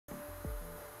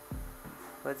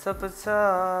What's up,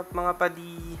 mga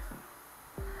padi?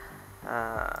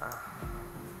 Ah,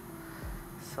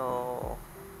 so,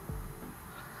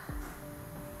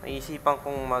 naisipan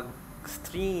kong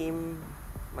mag-start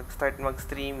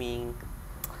mag-streaming.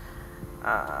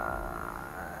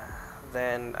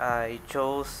 Then, I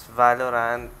chose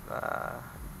Valorant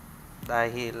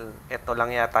dahil ito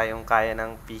lang yata yung kaya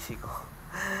ng PC ko.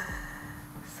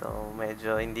 So,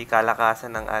 medyo hindi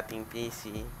kalakasan ng ating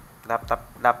PC.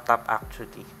 Laptop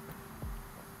actually.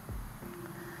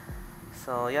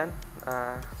 So, yan.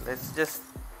 Let's just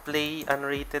play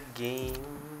unrated game.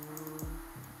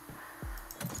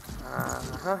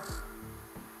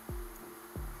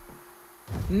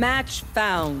 Match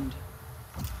found.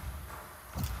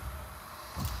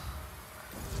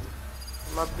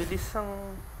 Mabilis ang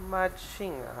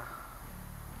matching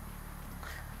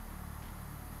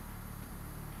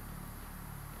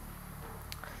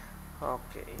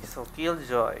Okay, so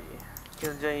Killjoy.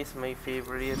 Killjoy is my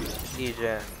favorite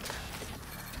agent.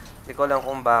 Hindi ko alam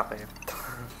kung bakit.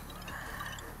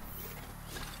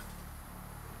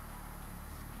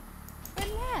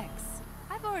 Relax.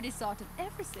 I've already sorted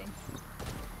everything.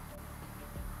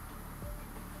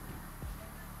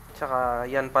 Tsaka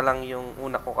yan pa lang yung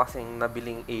una ko kasing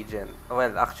nabiling agent.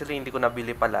 Well, actually hindi ko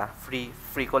nabili pala.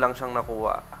 Free ko lang siyang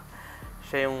nakuha.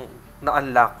 Siya yung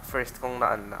na-unlock. First kong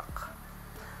na-unlock.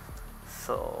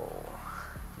 So,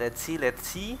 let's see.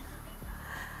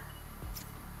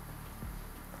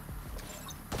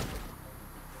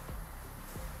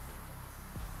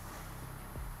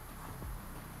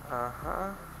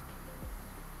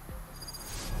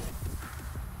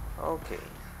 Okay.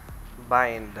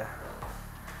 Bind.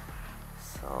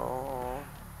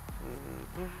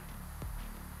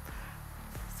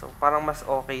 So parang mas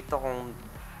okay to kung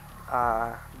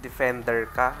defender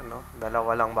ka, no?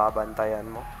 Dalawa lang babantayan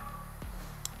mo.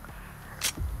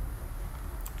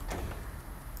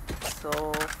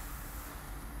 So,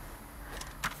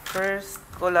 first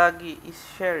ko lagi is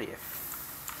Sheriff.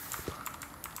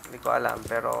 Hindi ko alam,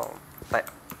 pero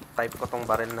type ko tong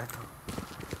baril na to.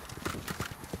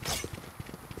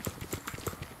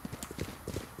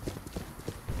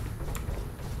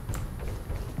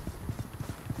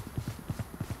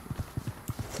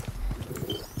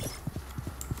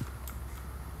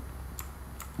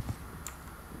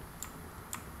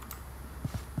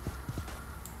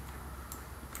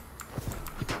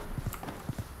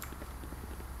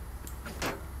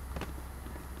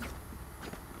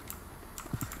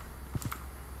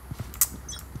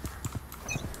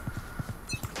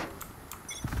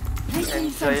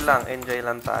 Enjoy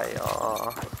lang tayo.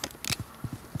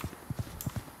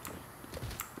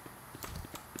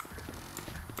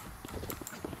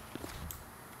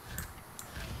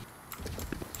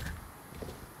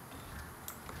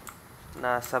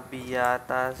 Nasa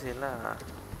biyata sila.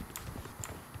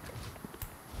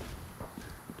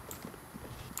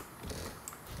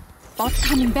 Bot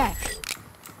coming back.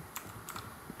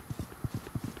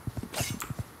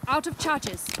 Out of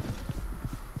charges.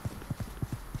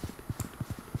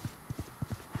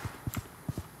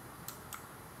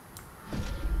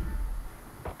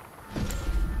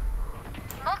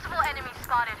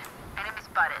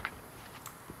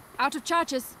 Out of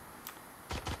charges.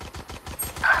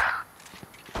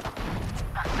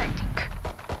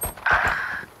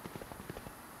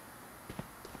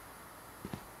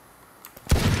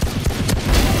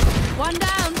 One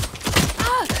down.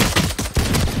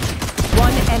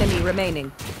 One enemy remaining.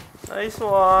 Nice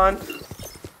one.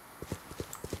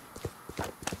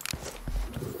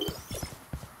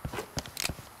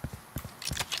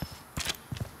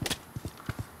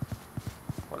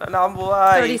 Wala na akong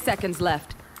buhay. 30 seconds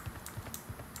left.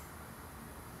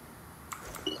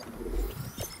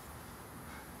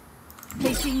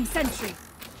 Placing sentry.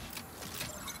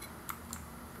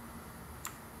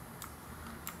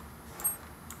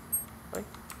 Ay,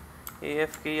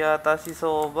 AFK yata si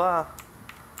Soba.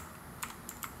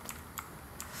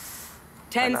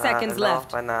 10 seconds left.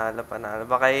 Panalo.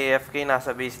 Baka AFK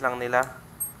nasa base lang nila.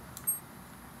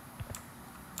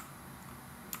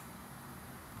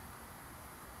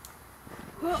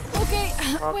 Okay.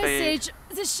 Where's Sage?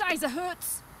 This Shiza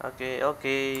hurts.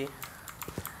 Okay.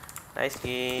 Nice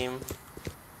game.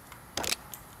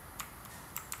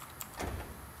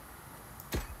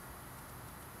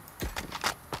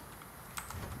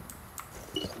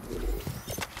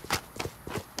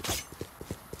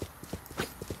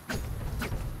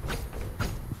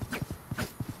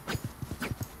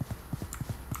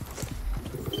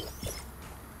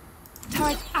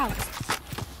 Turret out.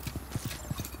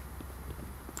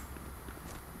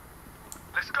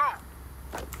 Let's go.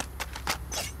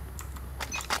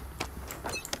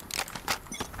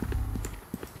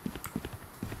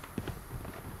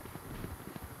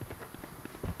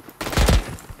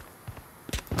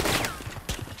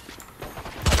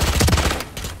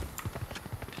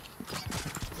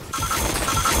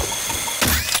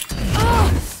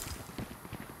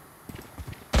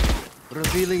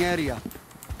 Revealing area.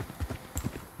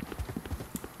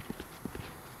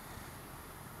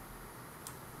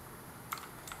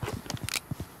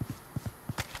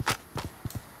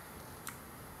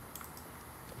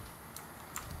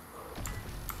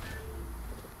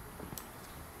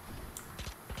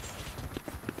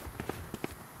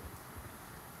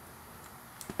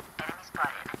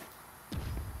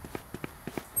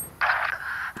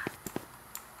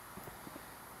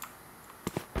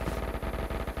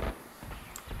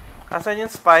 Asan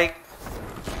yung spike?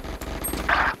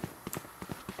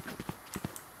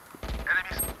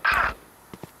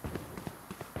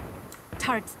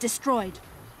 Turrets destroyed.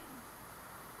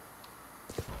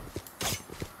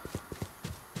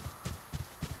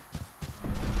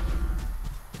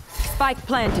 Spike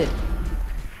planted.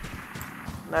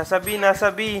 Nasa B,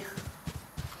 nasa B.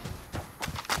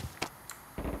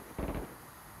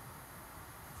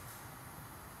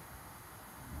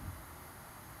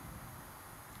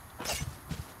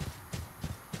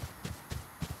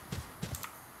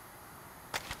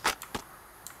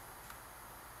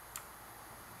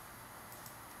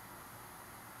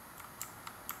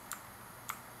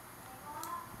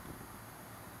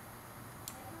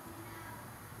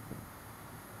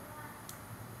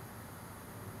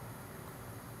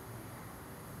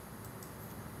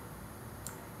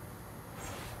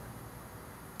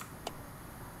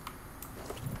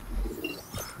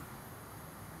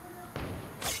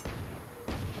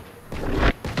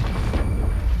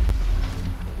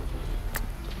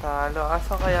 Talo,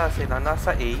 asa kaya sila?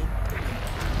 Nasa A?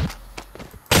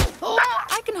 Oh,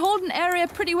 I can hold an area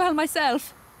pretty well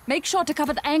myself. Make sure to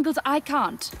cover the angles I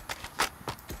can't.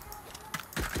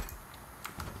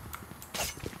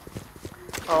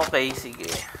 Okay,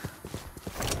 sige.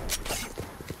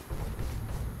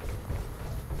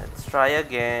 Let's try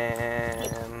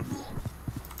again.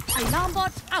 Alarm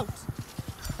bot out.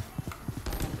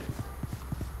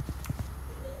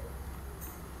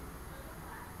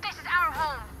 This is our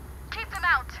home. Keep them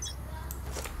out.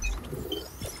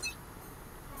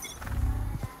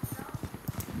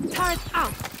 Turret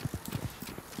out.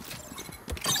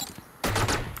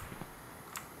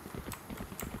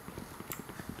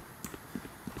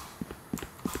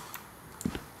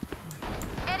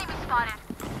 Enemy spotted.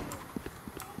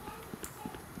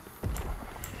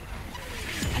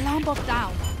 Alarm bot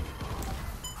down.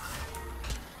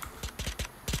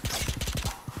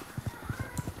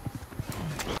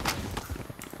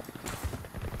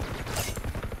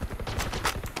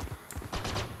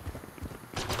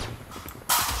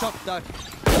 Shot that.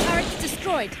 Turrets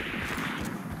destroyed.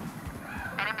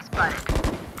 Enemy spotted.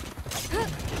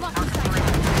 Blocking sight.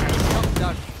 Shot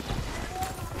that.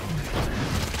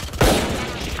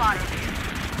 Enemy spotted.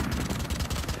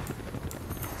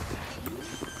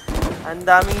 Ang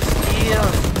daming skill.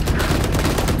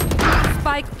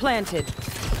 Spike planted.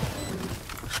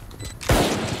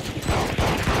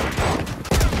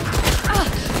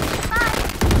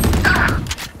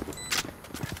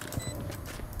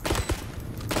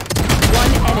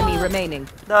 One enemy remaining.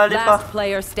 Dali pa. Last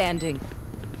player standing.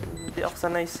 Hindi ako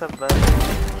sanay sa bad.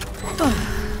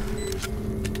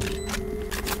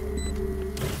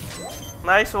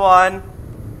 Nice one.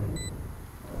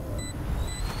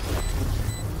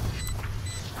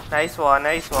 Nice one,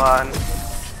 nice one.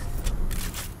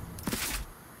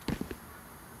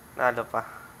 Nalo pa.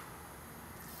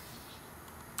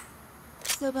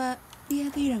 So,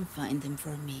 yeah, they don't find them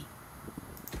for me.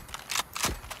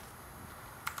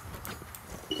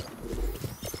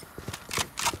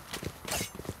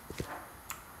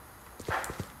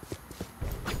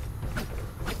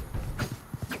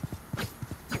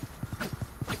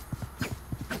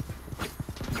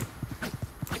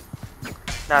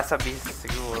 Nasa bis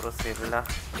siguro sila.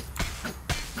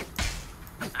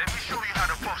 Let me show you how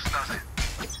the boss does it.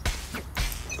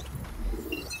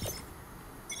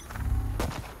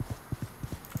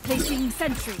 Placing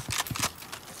sentry.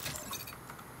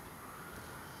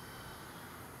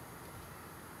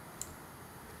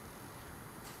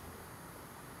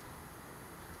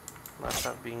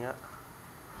 Nasa B nga.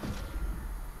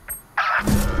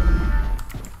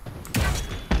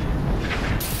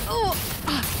 Oh,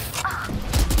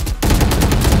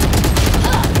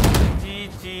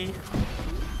 GG.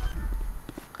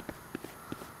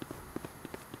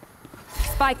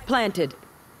 Spike planted.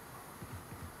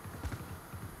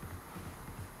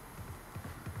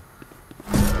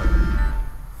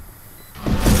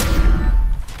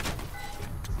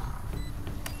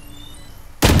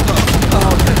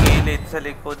 Oh, sa gilid, sa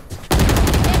likod.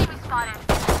 Enemy spotted.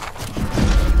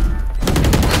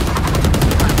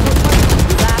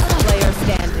 Last player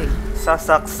standing.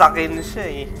 Sasaksakin siya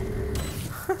eh.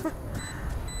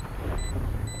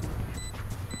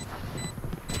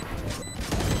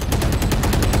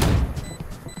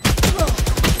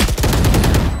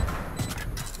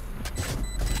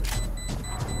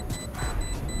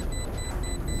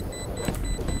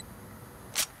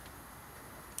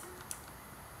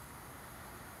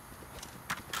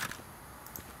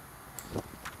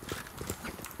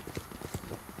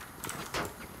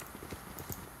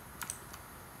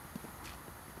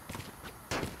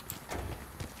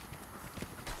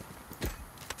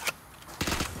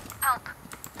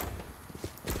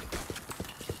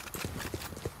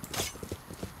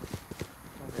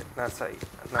 Nasa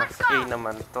A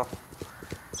naman to.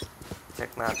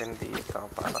 Check natin dito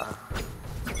para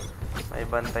may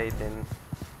bantay din.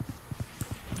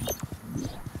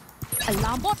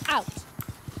 Alarm bot out.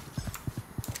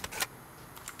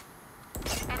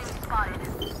 Enemy spotted.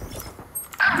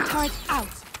 Turret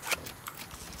out.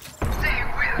 They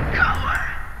will cover.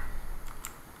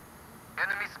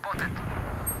 Enemy spotted.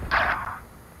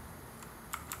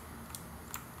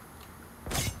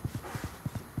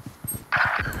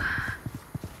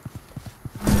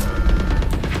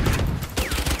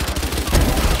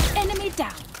 Enemy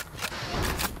down.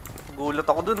 Gulat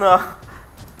ako dun ah.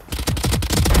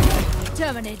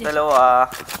 Terminated. Dalawa.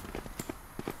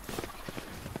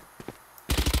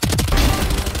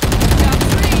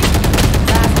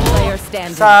 Last player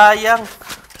standing. Sayang.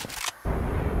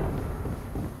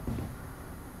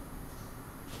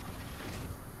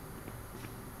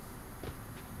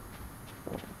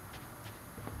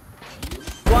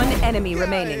 One enemy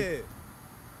remaining.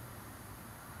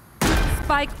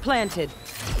 Spike planted.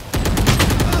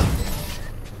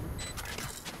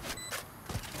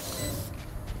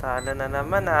 Talo na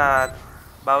naman at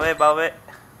bawi.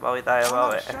 Bawi tayo,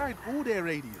 bawi. Outside all their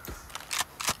radius.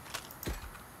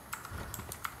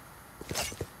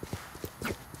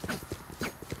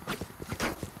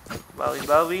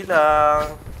 Bawi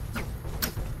lang.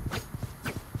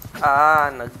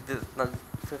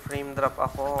 Nag-frame drop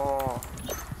ako.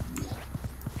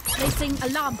 Placing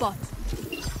alarm bot.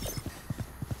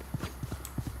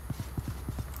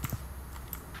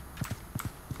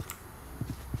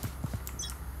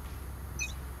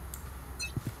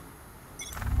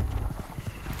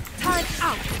 Turret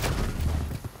out.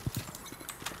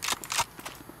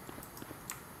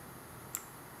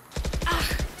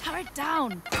 Turret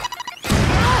down.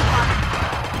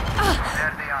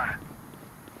 There they are.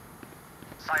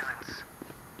 Silence.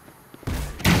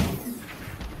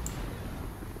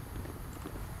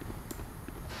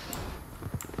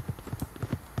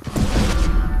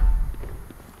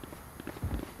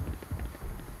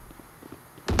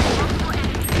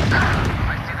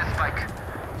 I see the spike.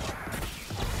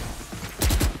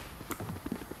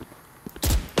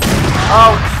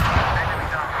 Ouch! Enemy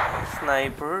down.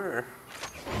 Sniper.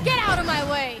 Get out of my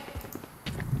way.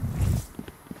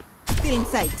 Still in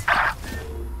sight.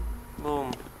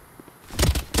 Boom.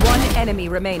 One enemy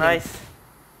remaining. Nice.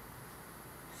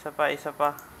 Isa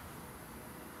pa.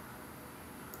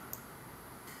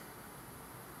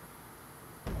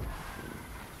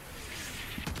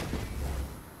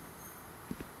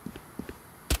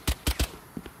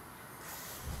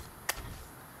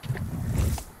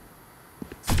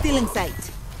 Still in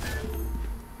sight.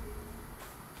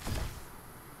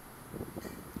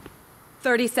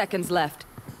 Thirty seconds left.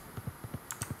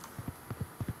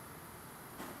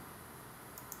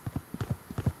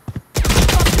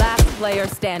 Last player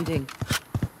standing.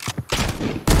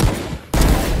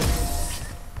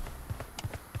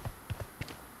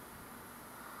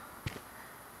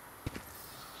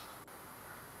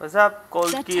 What's up,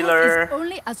 Cold Their Killer? turret is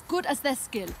only as good as their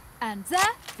skill. And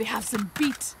there, we have some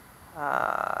beat.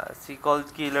 Si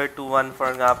Cold Killer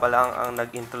 214 nga pala ang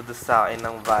nag-introduce sa akin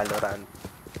ng Valorant.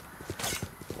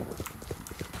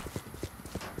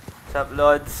 What's up,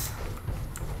 Lods?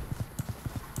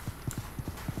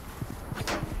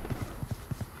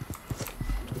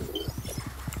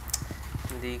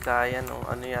 Hindi kaya nung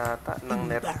ano yata,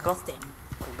 ng net ko. Embarrass them.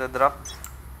 Magda-drop.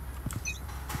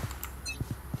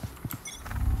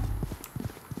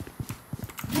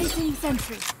 Placing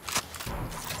sentry.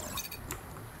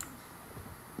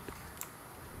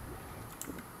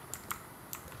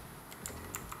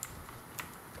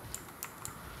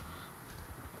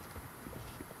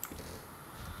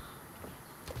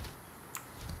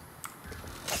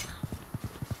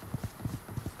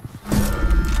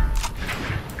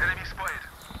 Enemy spotted.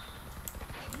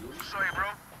 Sorry,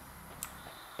 bro.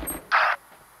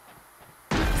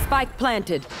 Spike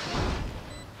planted.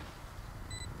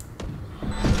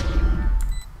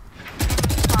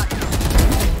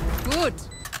 Good.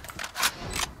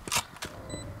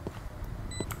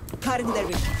 Cutting their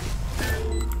vision.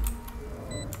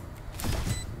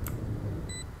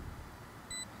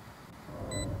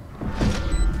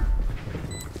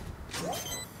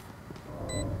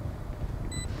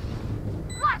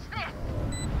 Watch this!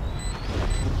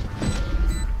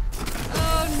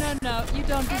 Oh, no. You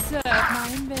don't deserve my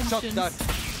Shot inventions. that.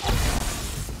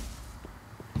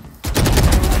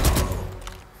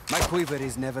 My quiver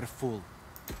is never full.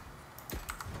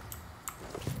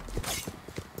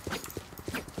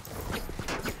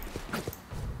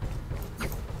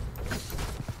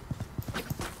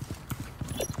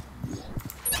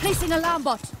 Placing alarm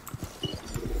bot.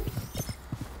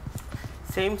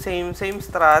 Same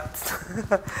strats.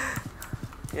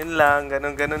 Yun lang,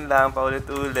 ganun lang,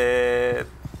 paulit-ulit.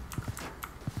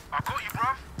 I got you,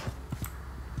 bruv.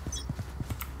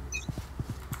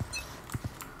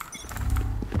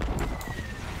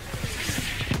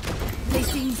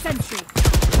 Placing sentry.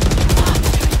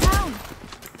 Down.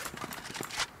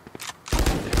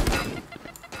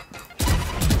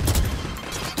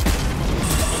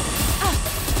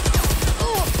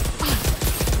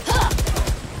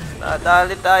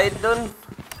 Nadali tayo dun.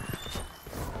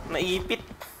 Naipit.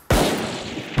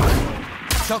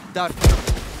 Shock dart.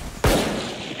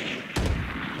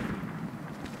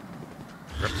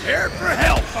 Prepare for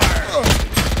hellfire!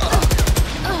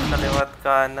 Kaliwat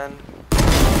kanan.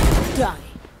 Die.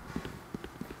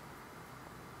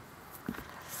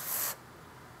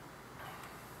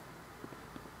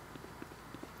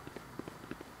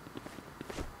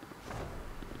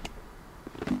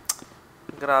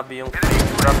 Grabe yung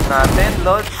drop natin,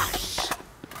 Lord.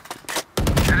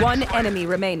 One enemy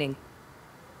remaining.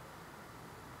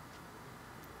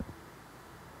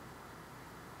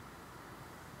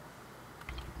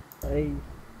 Ay.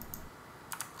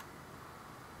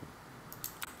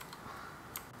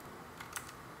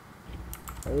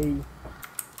 Ay.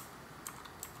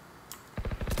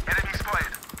 Enemy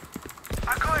spotted.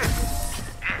 I got it.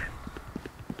 Yeah.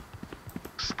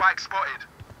 Spike spotted.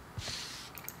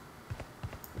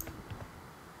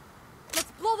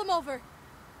 Let's blow them over.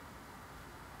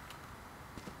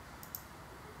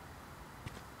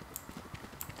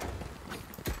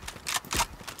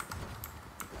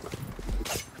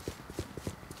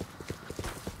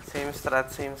 Same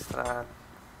strat.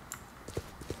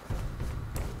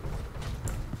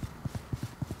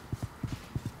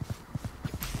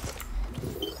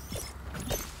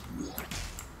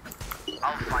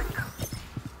 I'll find them.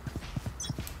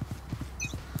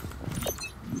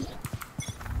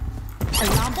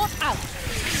 Alarm bot out.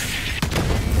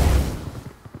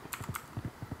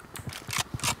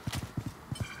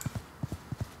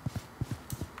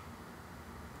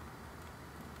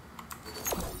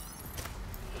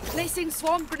 Placing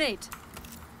swarm grenade.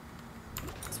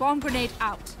 Swarm grenade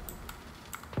out.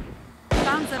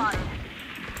 Found them.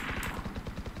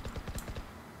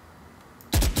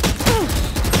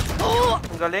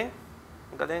 Ang galing.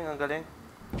 Ang galing.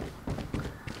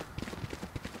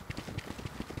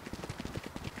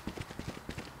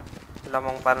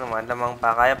 Lamang pa naman, lamang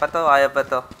pa. Kaya pa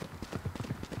to.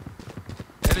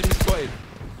 Enemy spotted.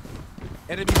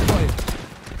 Enemy spotted.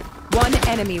 One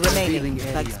enemy remaining. Revealing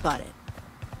Spike area. spotted.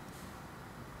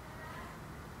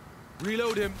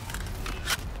 Reload him.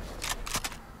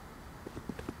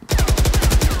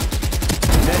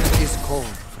 Death is cold,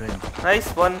 friend.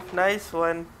 Nice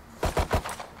one.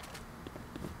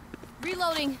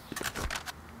 Reloading.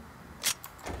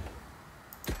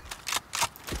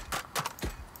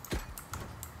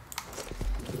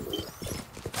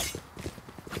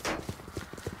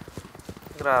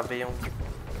 Grabe yung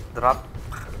drop.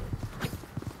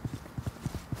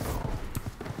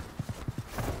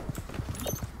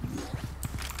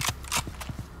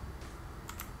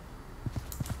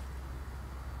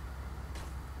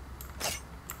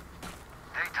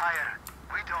 They tire.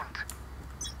 We don't.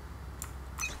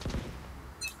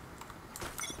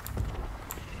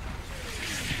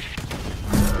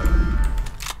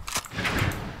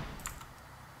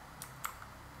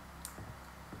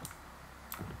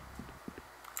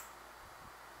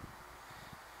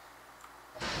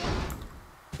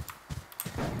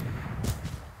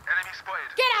 Enemy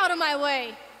spotted. Get out of my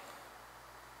way.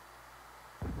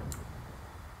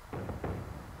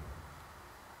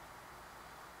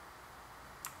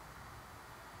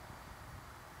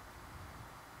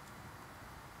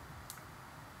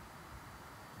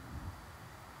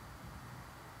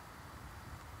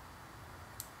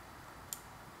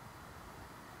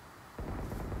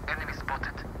 Enemy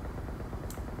spotted.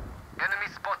 Enemy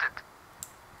spotted.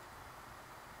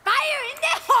 Fire in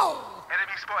the hole.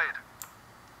 Enemy spotted.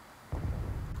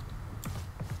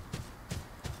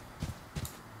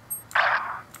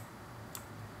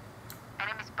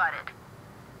 Enemy spotted.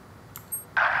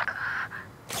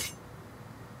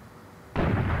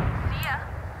 See ya.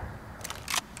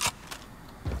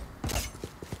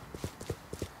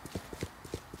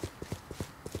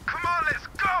 Come on, let's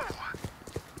go!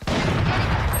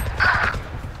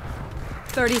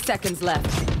 30 seconds left.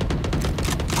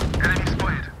 Enemy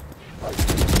spotted.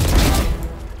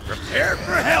 Prepare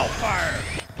for hellfire!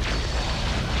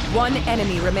 One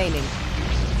enemy remaining.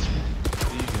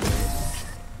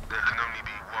 There can only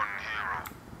be one hero.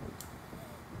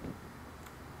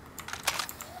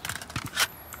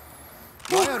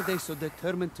 Why are they so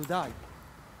determined to die?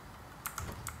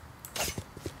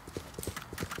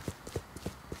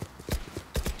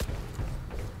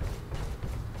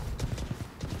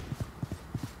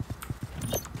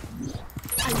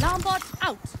 Alarm bot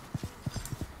out.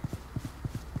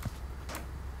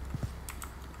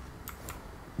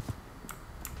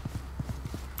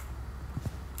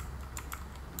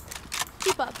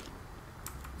 Keep up.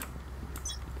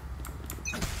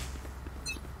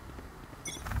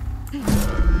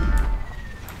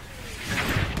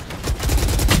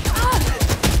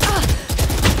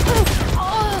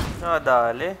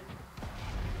 Dali.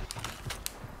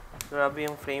 Grabe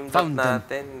yung frame drop Found them.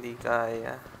 natin, hindi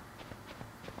kaya.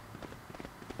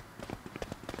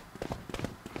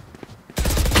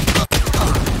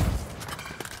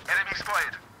 Enemy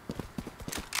spotted.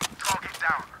 Target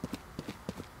down.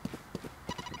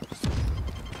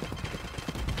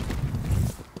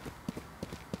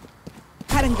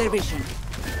 Cutting their vision.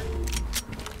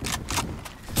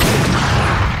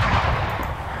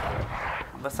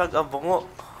 Basag ang bungo.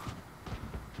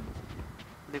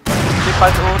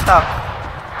 Lipad utak.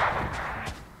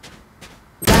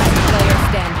 Last player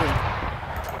standing.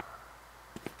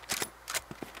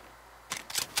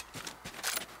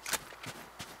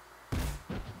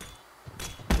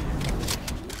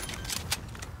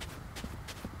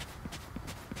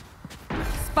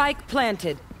 Spike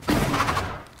planted.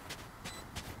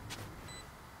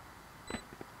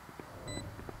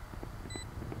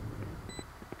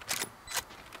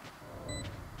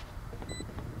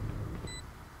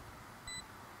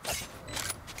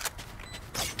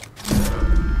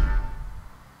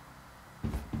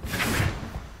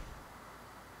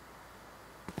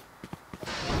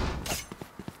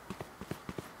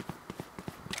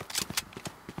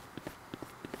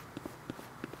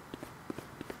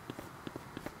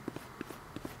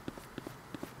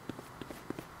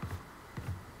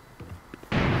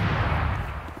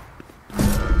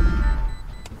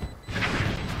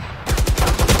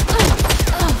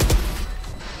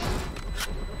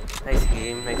 Nice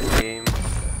game, nice game.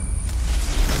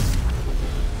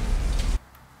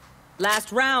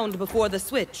 Last round before the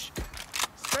switch.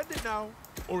 Spend it now,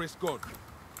 or it's gone.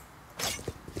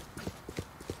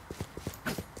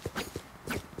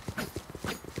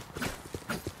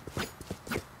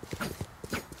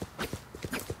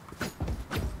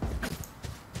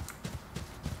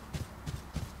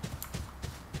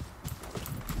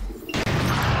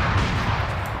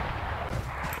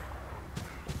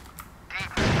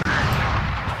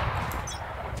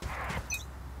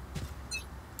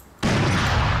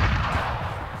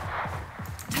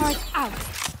 Turret out.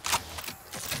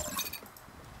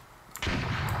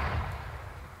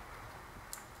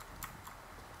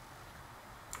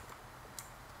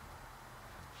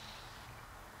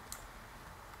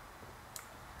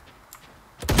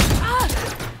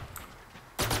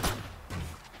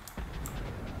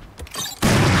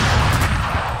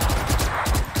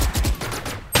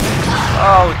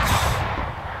 Ouch!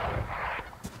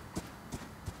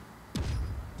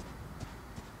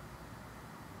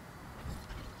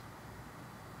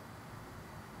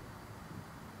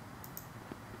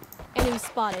 Enemy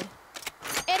spotted.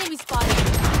 Enemy spotted.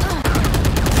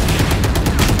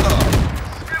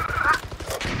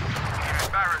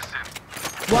 Embarrassing.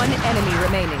 One enemy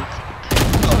remaining.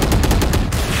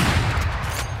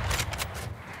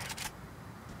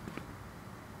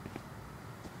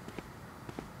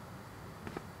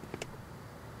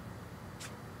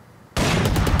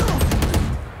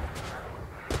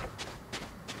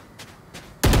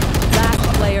 Last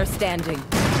player standing.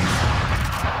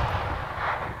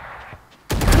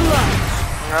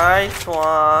 Nice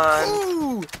one!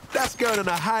 Ooh, that's going on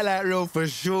a highlight reel for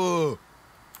sure.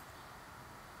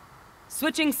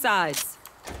 Switching sides.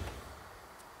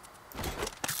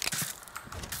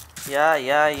 Yeah,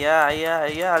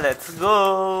 let's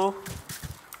go!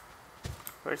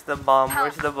 Where's the bomb?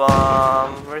 Where's the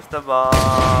bomb? Where's the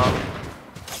bomb?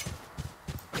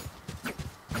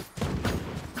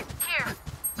 Here.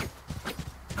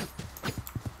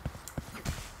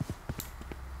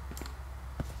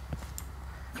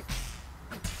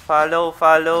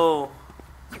 Follow!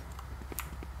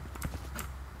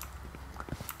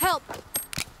 Help.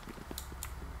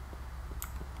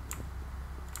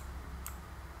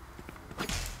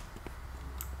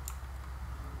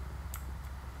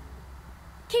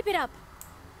 Keep it up.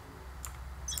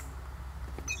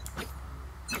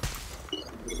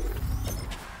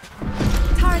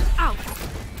 Turret out.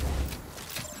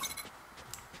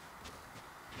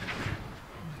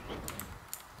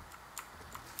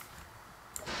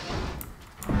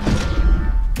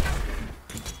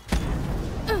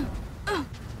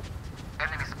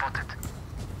 Enemy spotted.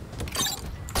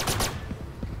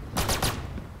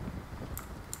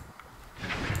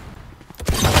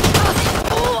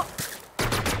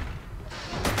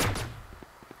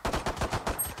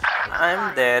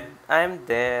 I'm dead. I'm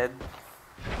dead.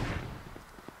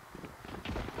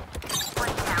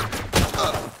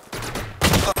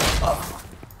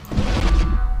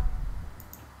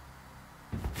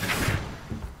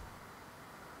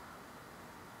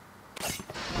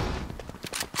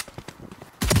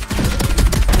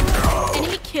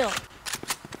 Enemy kill.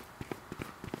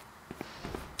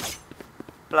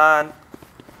 Plant.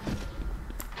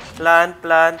 Plant,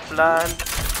 plant, plant.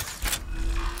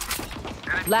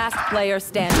 Last player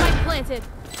standing. Spike planted.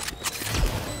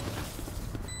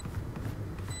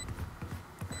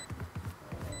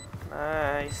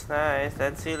 Nice, nice.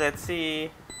 Let's see, let's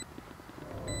see.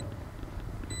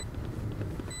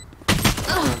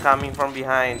 Coming from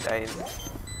behind.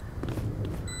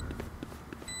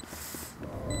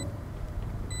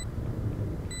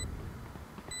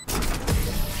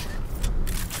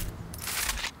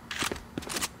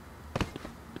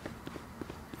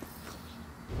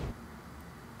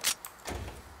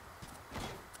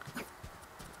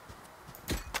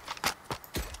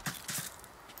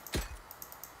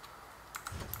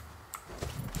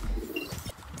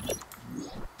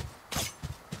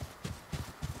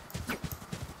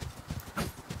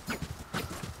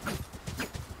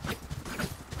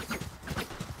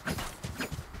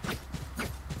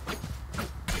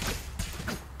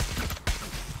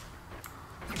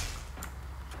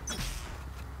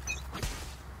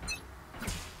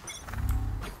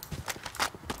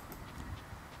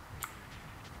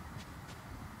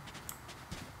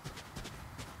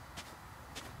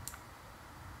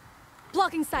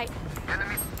 Blocking sight.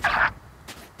 Enemy.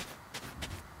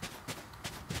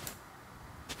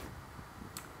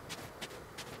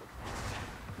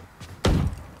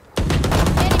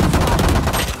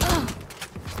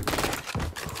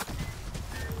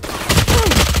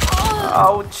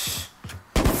 Ouch!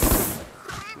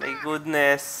 My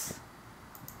goodness.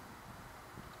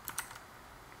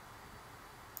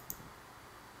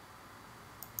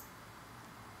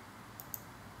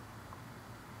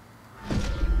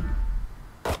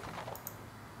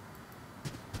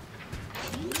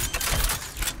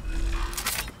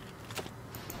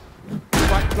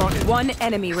 One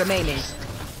enemy remaining.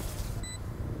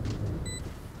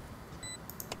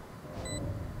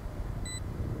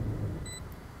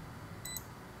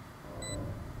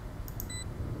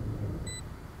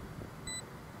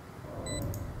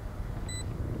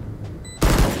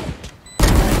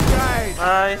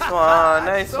 Nice one,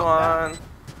 nice one.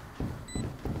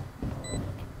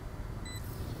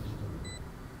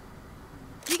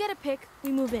 You get a pick,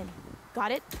 we move in.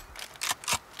 Got it?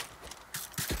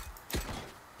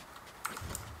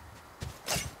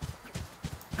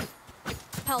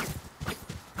 Help.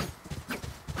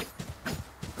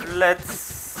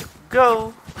 Let's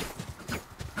go.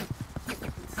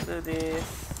 Let's do this.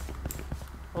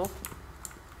 Oh.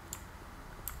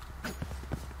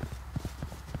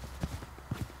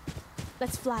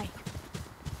 Let's fly.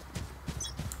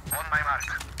 On my mark.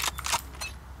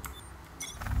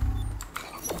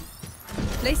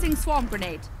 Placing swarm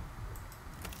grenade.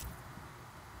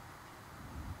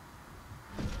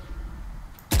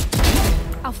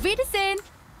 Auf Wiedersehen!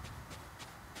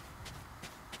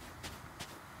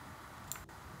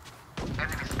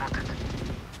 Enemy spotted.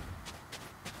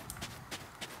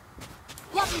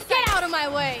 Get out of my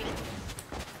way!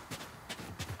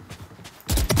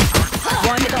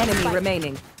 One enemy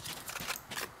remaining.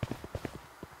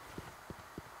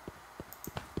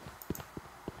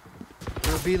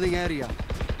 Revealing area.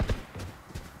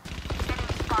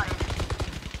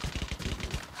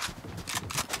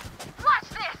 Watch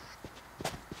this!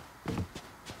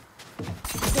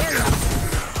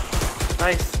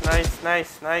 Nice, nice,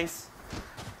 nice, nice.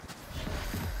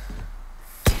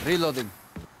 Reloading.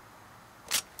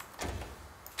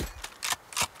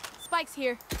 Spike's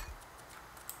here.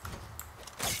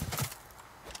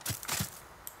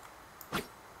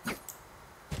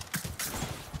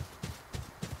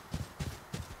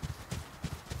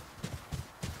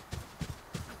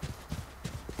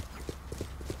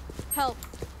 Help.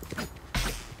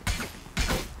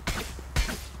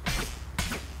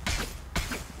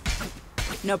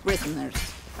 No prisoners.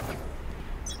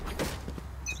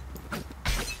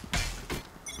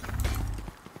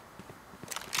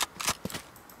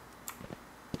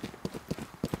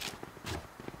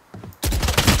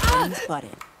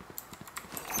 Spotted.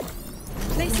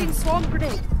 Placing swarm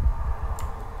grenade.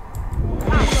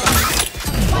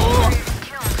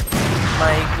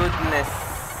 My goodness.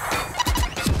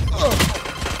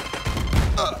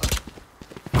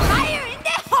 Fire in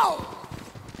the hole!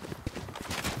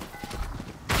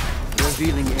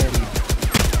 Revealing area.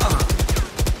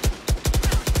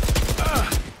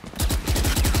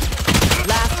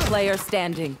 Last player player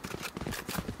standing.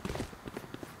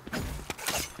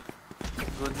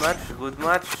 Good match, good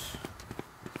match.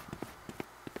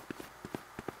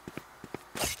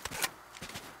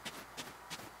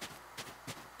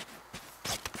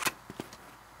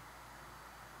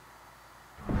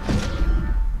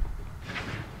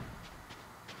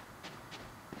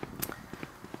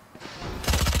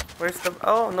 Where's the...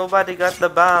 Oh, nobody got the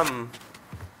bomb.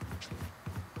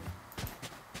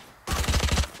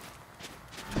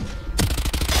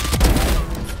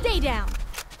 Stay down.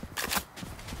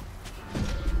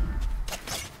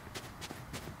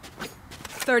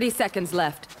 Thirty seconds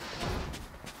left.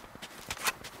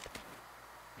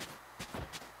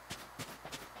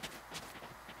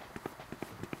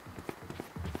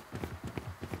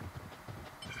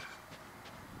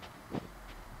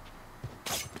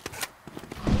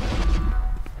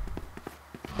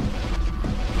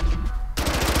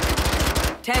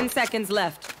 Ten seconds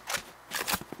left.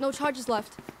 No charges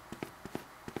left.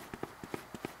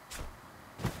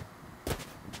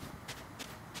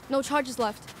 No charges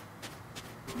left.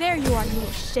 There you are, you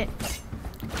little shit.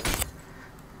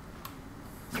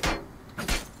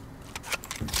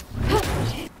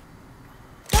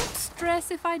 Don't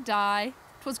stress if I die.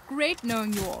 It was great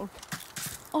knowing you all.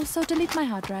 Also, delete my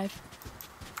hard drive.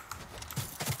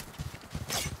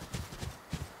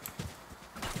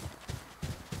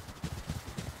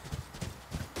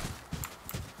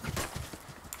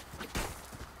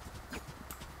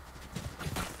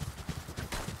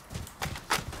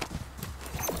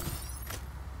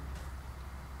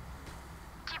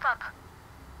 Keep up.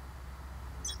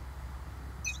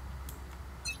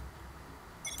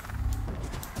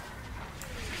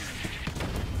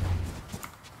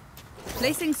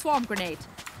 Placing swarm grenade.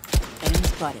 Enemy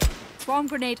spotted. Swarm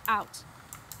grenade out.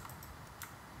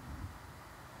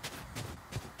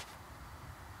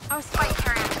 Our spike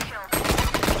carrier is killed.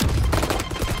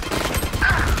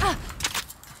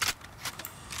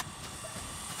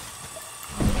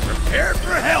 Prepare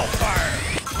for hellfire!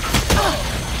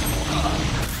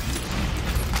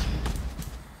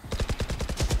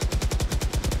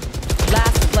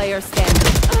 Last player standing.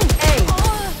 Hey!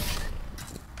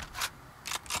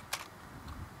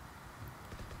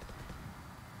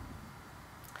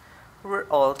 We're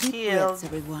all Deep killed. breaths,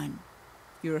 everyone.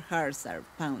 Your hearts are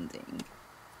pounding.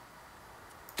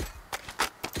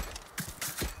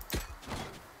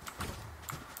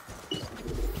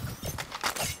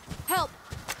 Help!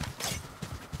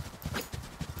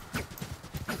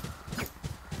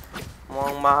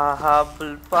 Mukhang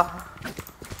mahahabol pa.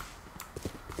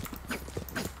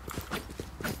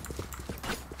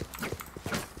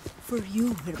 For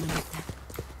you, Hermanita.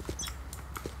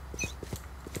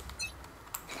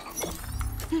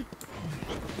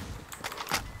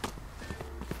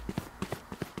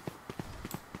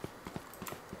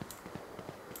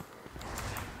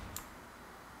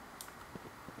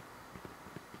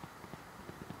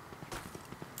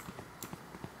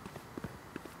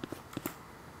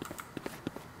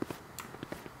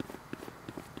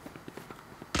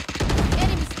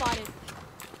 Enemy spotted.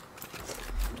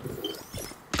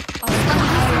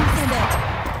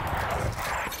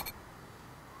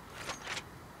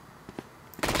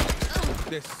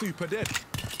 They're super dead.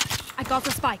 I got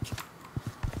the spike.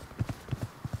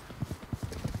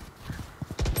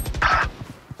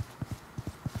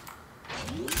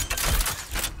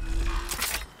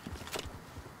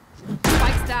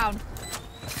 Spike's down.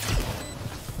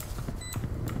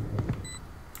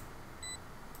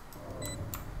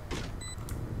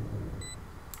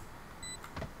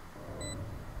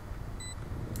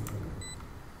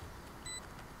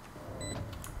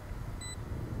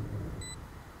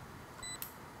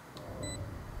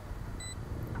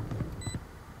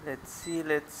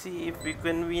 Let's see if we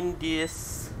can win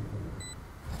this.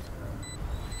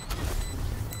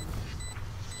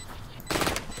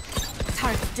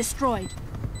 Target destroyed.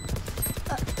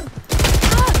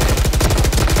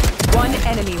 One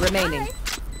enemy remaining.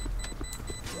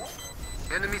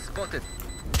 Enemy spotted.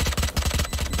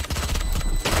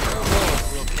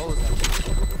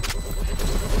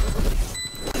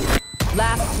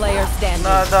 Last player standing.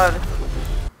 Nadal.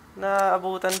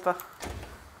 Naabutan pa.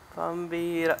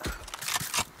 Pambira.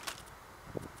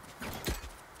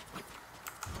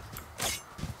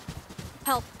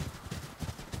 Help.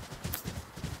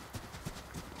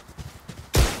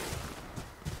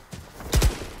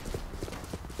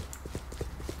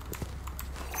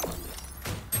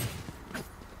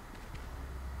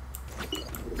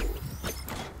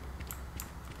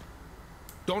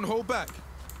 Don't hold back.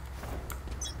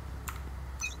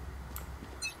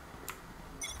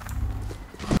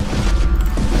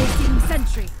 Placing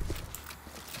sentry.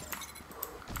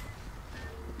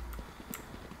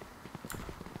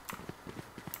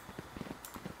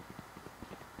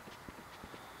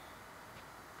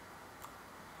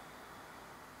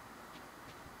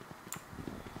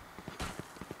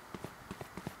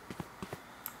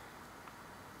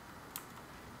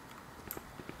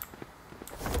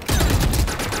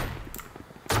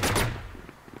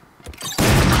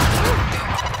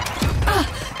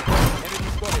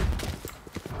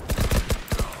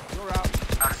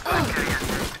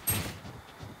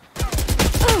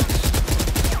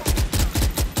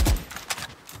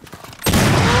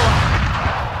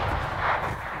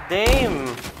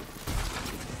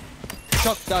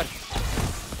 Shock dart.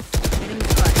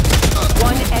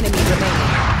 One enemy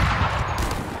remaining.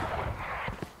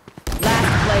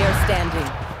 Last player standing.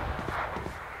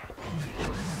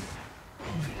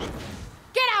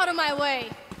 Get out of my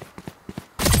way!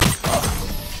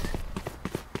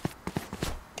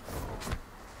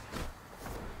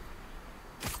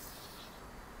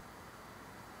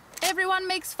 Everyone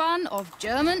makes fun of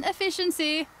German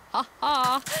efficiency. Ha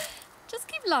ha. Just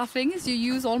keep laughing as you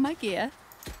use all my gear.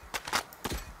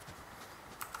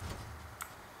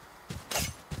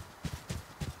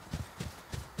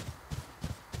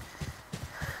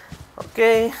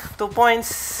 Okay, 2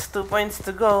 points. 2 points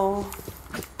to go.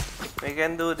 We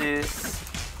can do this.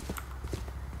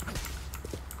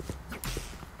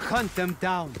 Hunt them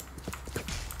down.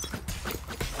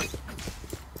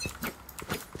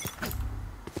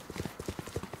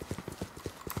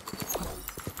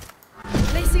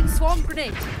 Placing swarm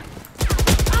grenade.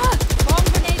 Ah! Swarm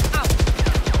grenade out.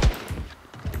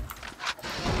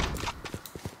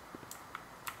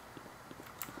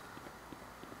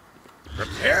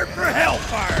 Prepare for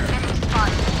hellfire!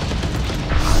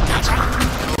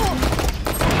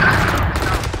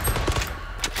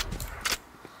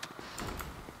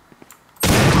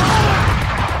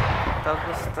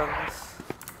 Tapos.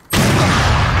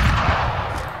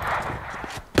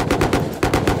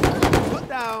 Put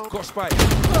down. Got spike.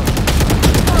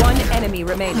 One enemy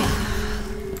remaining.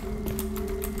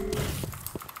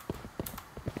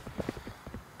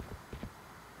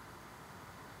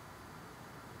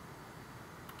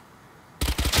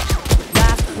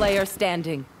 Last player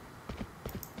standing.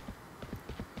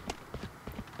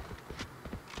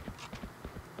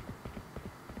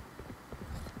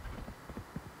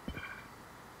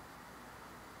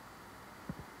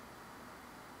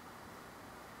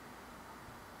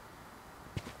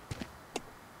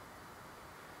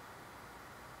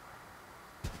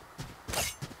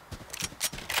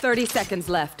 Thirty seconds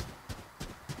left.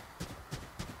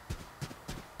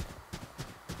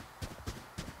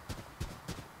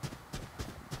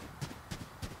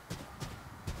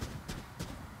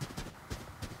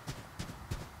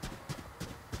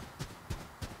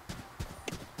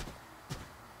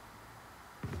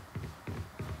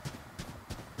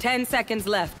 Ten seconds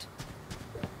left.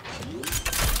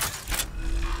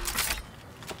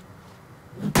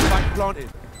 Spike planted.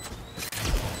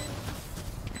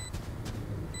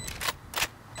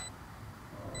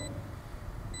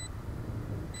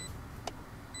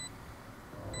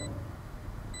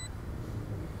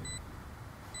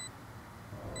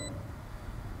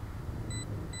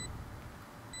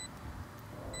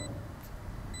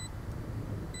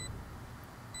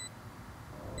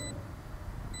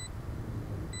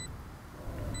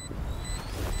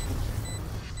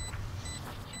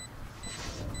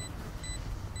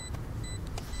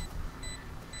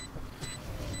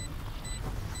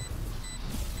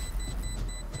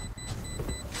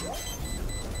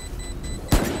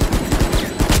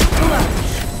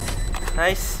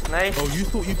 Nice, nice. Oh, you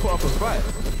thought you put up a fight?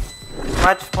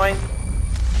 Match point.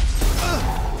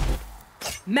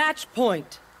 Match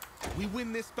point. We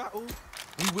win this battle,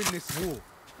 we win this war.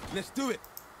 Let's do it.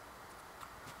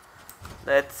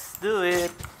 Let's do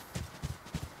it.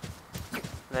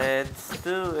 Let's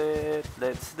do it.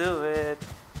 Let's do it.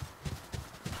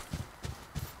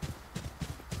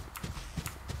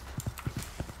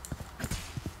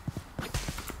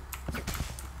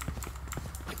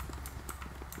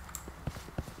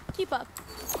 Keep up.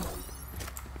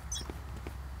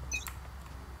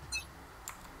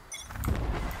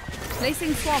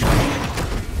 Placing swarm.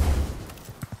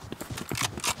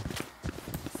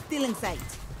 Still in sight.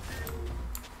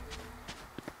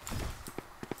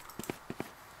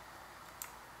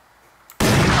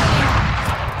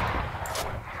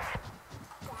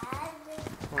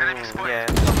 Yeah.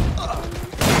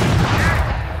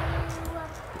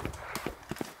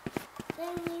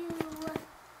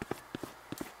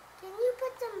 Can you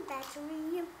put some battery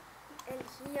in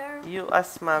here? You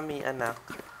ask mommy, anak.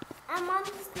 Mom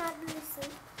is not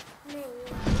listening.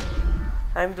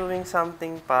 I'm doing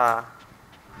something pa.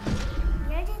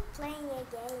 You're just playing a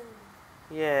game.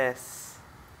 Yes.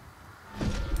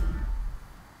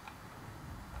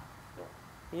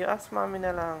 You ask mommy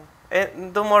na lang. Eh,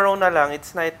 tomorrow na lang.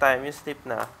 It's night time. You sleep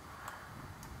na.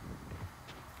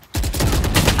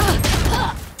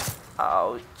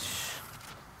 Ouch.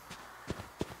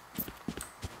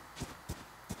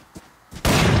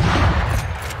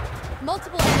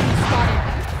 Multiple enemies spotted.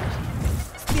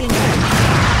 Still in sight.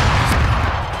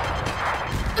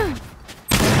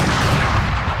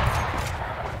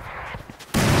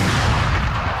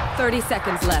 30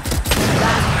 seconds left.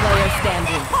 Last player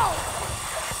standing.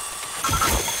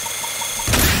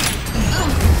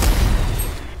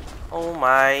 Oh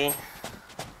my.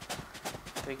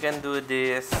 We can do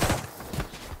this.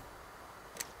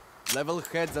 Level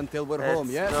heads until we're home,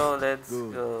 yes? Let's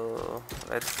Good. go.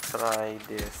 Let's try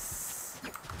this.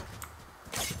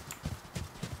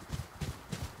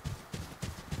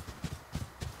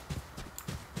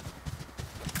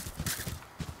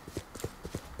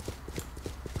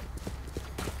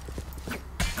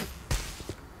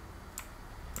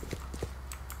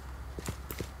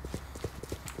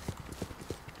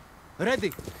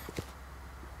 Ready.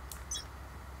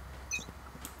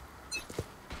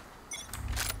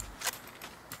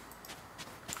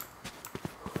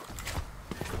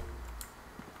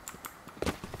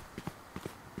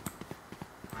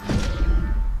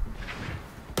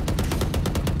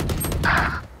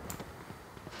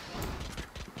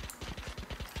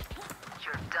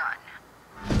 You're done.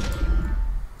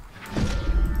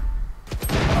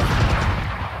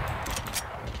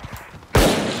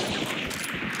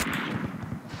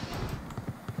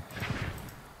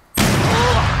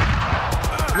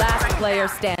 Last player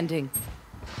standing.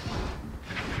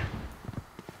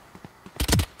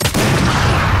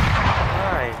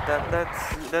 Alright,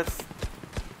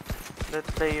 that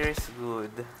player is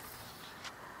good.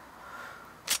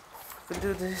 We can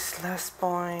do this last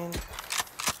point.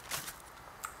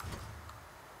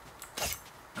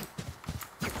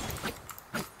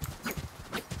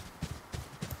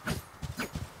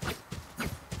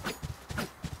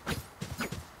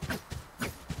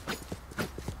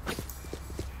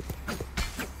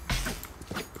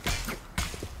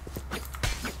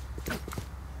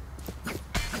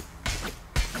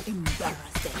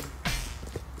 Embarrassing.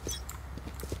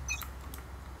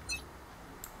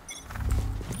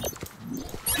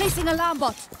 Placing alarm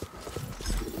bot.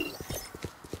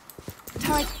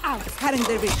 Turret out. Cutting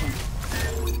their vision.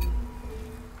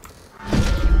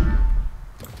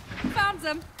 Found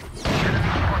them.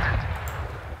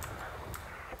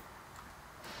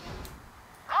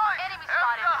 Enemy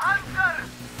spotted. Hunter!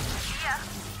 Yeah.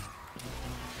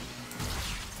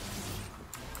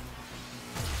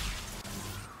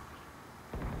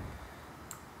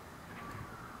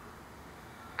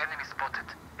 Enemy spotted.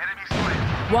 Enemy spotted.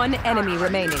 One enemy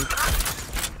remaining.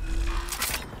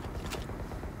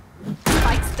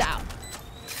 Spikes down.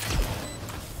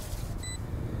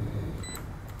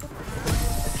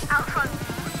 Out front.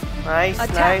 Nice,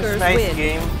 Attackers nice win.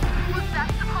 game. Was that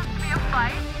supposed to be a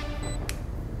fight?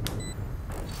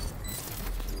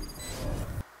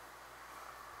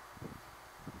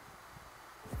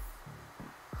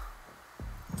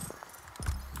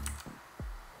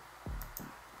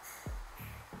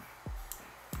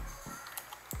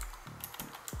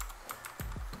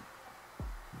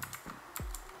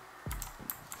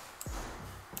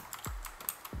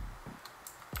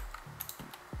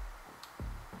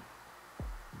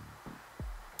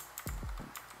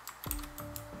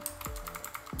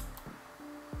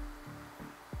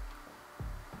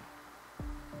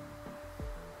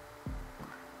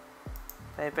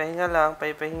 Pahinga lang,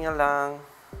 pahinga lang.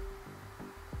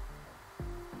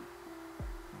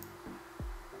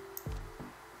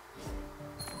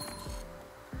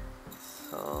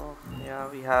 So, yeah,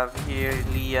 we have here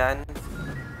Lian,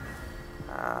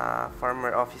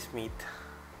 former office mate.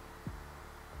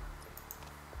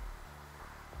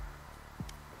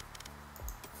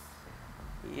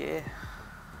 Yeah.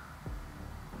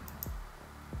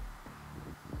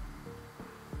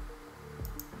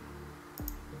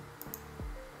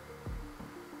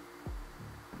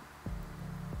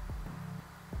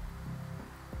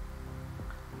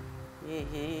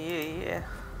 Yeah.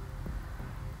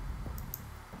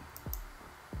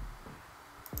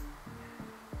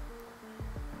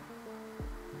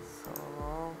 So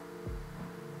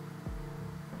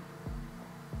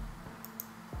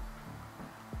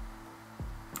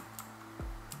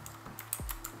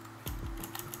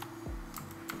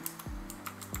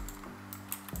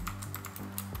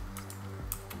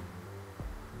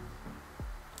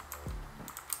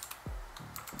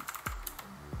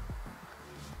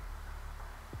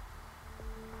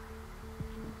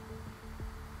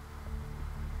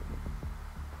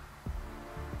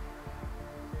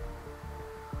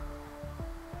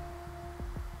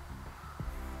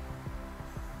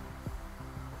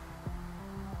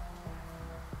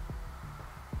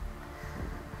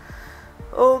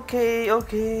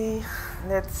okay.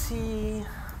 Let's see.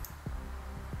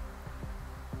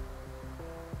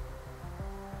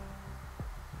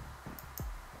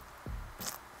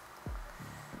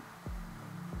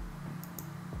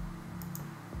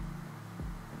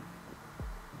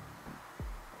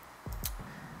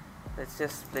 Let's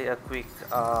just play a quick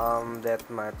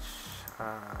deathmatch.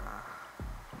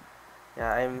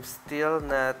 Yeah, I'm still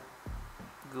not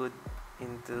good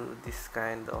into this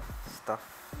kind of stuff.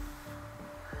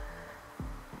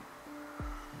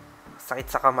 Sakit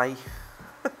sa kamay.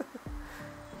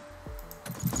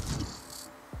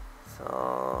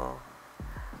 So,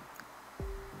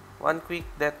 one quick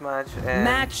deathmatch and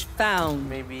match found.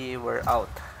 Maybe we're out.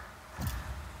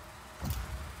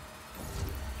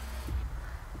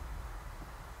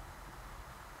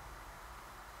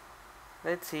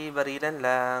 Let's see, barilan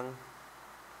lang.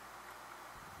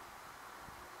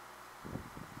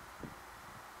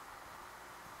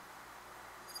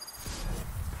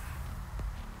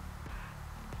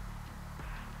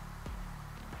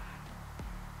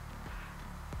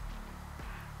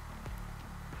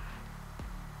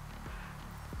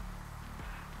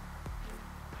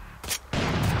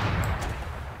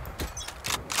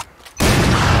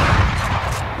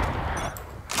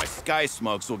 My sky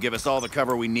smokes will give us all the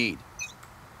cover we need.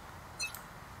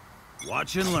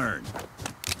 Watch and learn.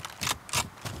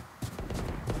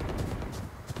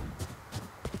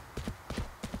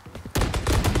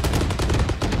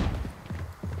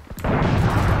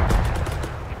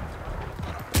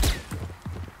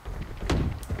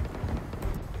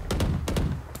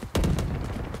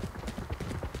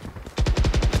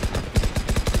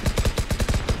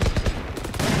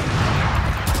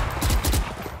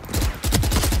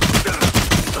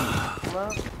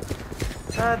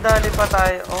 Nadali pa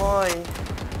tayo. Oy.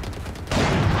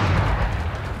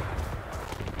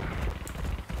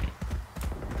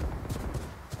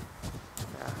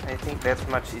 I think that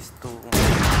much is too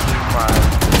much.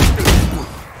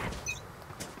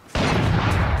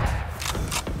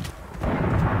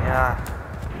 Yeah.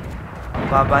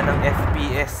 Baba ng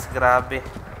FPS. Grabe.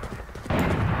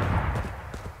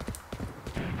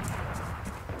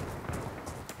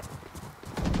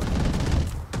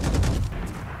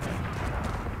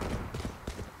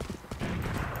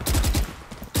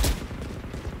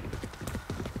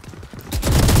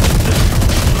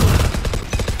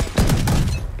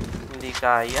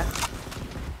 Kaya.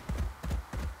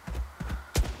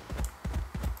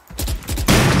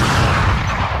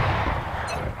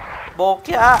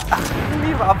 Bokya!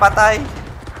 Hindi makapatay.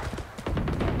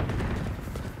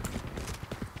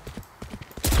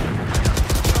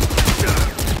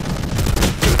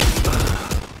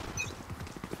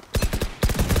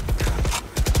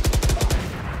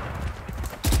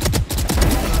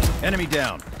 Enemy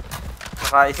down.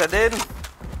 Nakaisa din.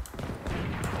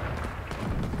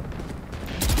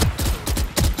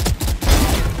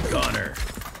 Gunner.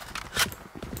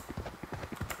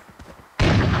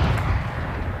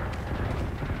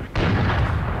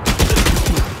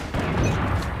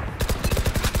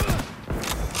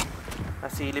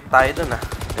 Nasilip tayo dun ah.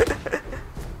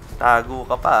 Tago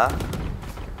ka pa ah.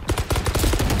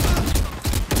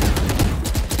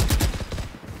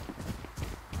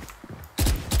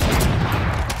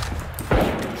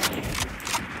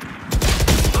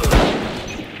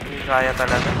 Hindi kaya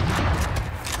talaga.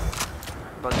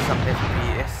 Bagsak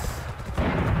FPS.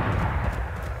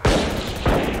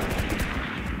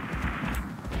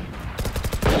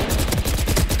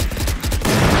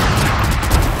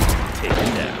 Taken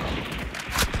down.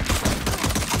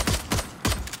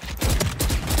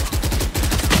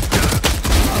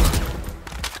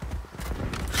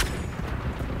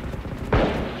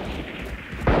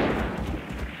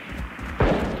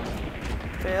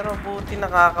 Pero buti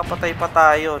nakakapatay pa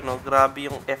tayo, no? Grabe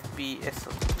yung FPS.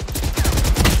 Oh.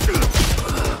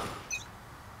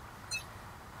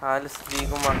 Halos di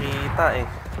ko makita eh.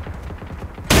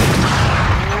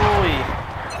 Uy!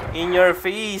 In your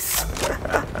face!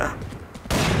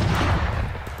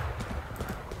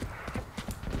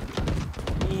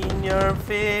 In your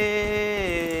face!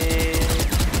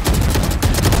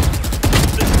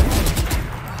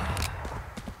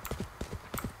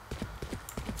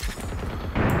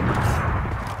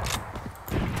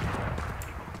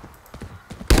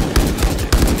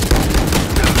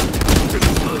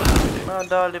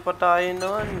 Nadali pa tayo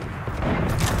nun.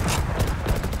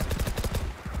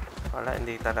 Wala,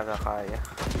 hindi talaga kaya.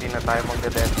 Hindi na tayo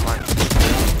magde-deathmatch.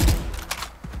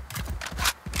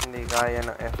 Hindi kaya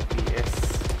ng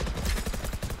FPS.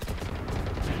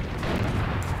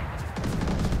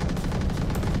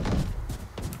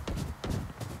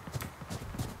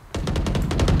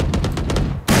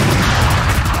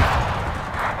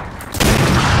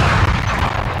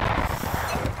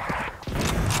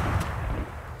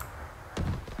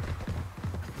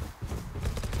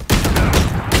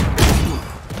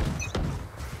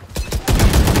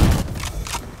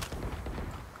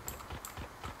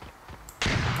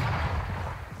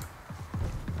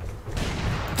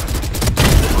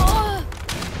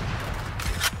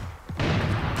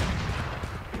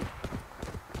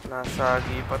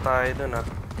 Nasagi pa tayo dun ah.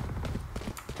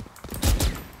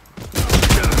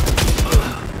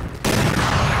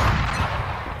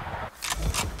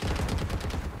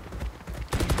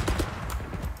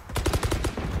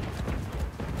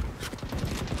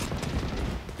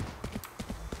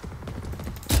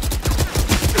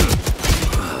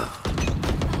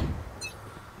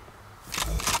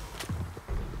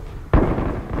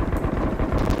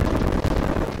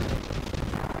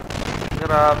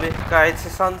 Grabe, kahit si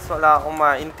Sans wala akong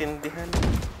maintindihan.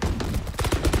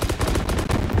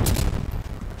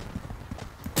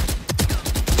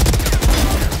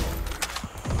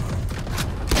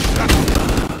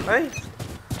 Ay!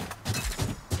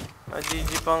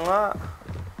 Na-GG pa nga.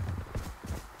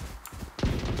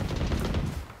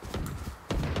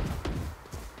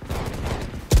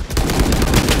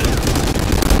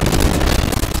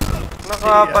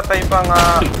 Nakapatay pa nga.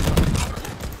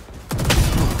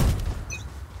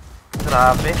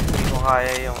 Grabe, hindi ko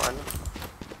kaya yung ano.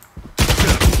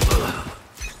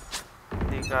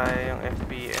 Hindi kaya yung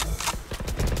FPS.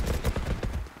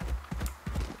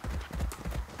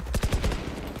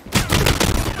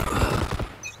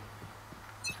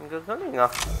 Ang gagaling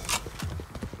ah.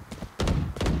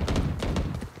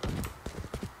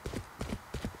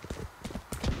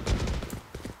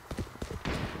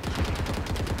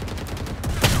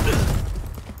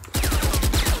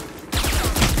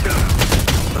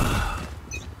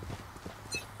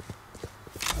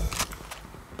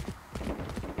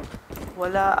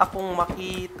 Wala akong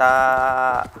makita.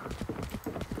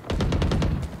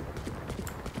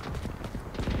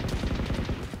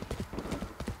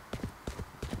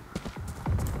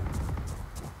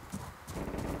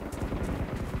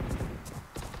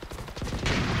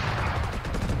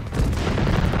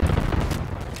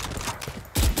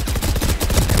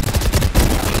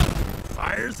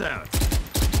 Fire's out.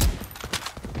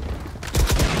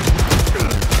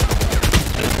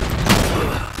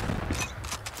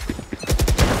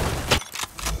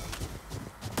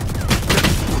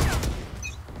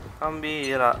 Ang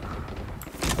bihira.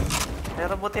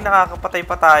 Pero buti nakakapatay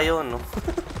pa tayo, no?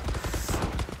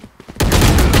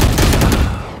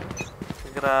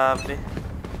 Grabe.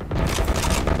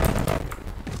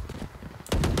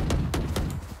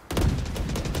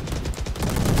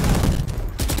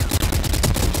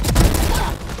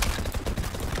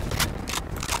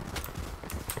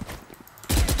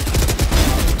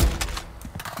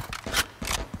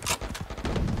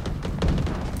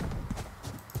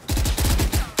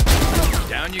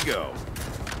 Down you go.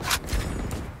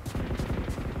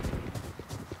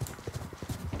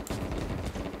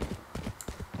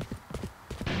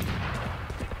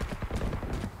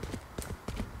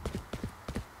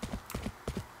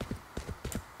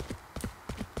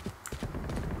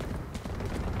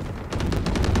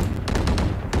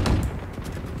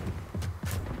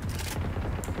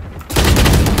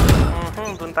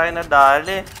 Doon tayo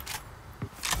nadali.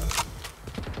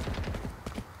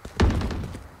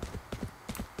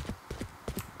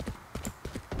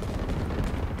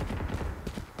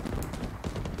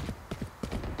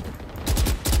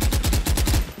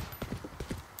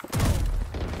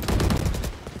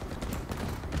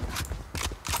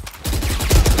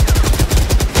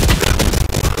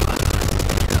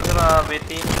 Grabe,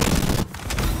 team.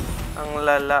 Ang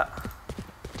lala.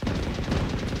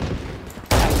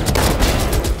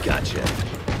 Gotcha.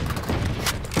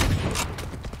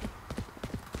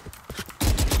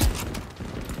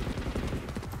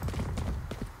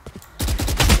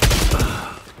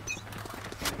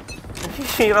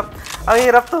 Ang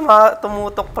hirap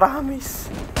tumutok, promise.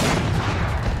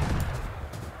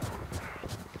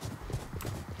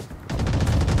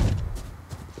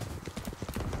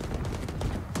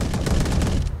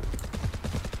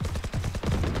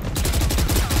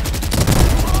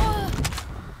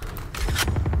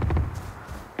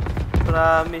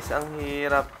 Promise, ang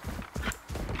hirap.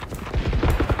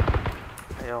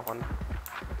 Ayoko na.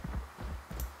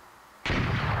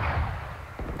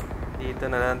 Dito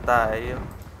na lang tayo.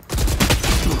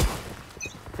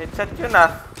 Headshot yun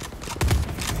ah.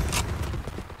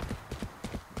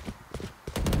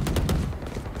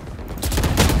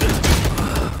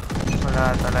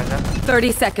 Wala talaga. 30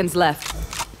 seconds left.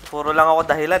 Puro lang ako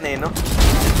dahilan eh, no?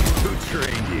 Who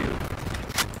trained you?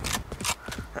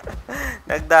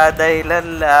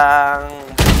 Nagdadahilan lang.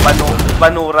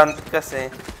 Valorant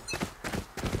kasi.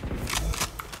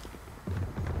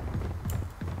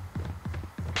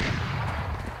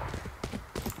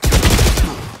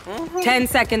 10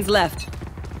 seconds left.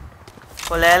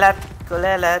 Kulelat.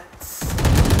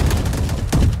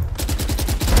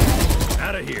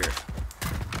 Out of here.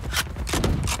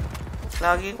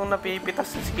 Lagi kong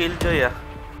napipitas sa Skilljoy ah.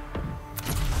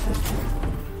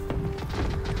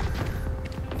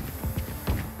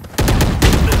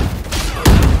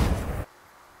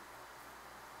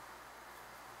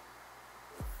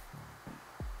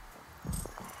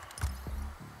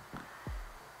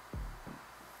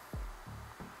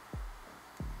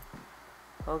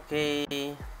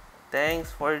 Okay.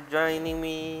 Thanks for joining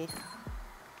me.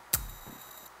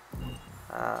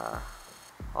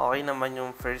 Okay naman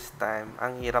yung first time.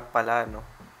 Ang hirap pala, no?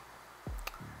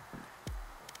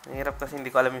 Ang hirap kasi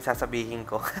hindi ko alam yung sasabihin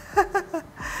ko.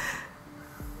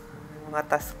 Mga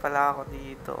task pala ako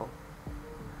dito.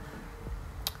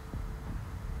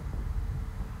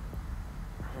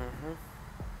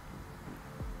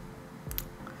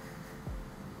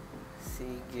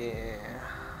 Sige.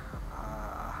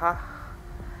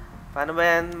 Paano ba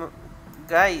yan,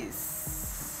 guys?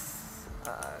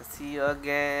 See you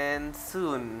again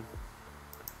soon.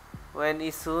 When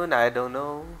is soon? I don't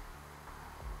know.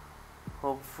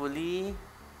 Hopefully,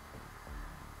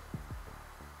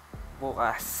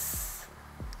 bukas.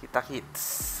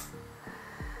 Kita-kits.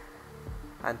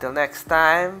 Until next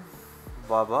time,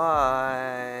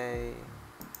 bye-bye.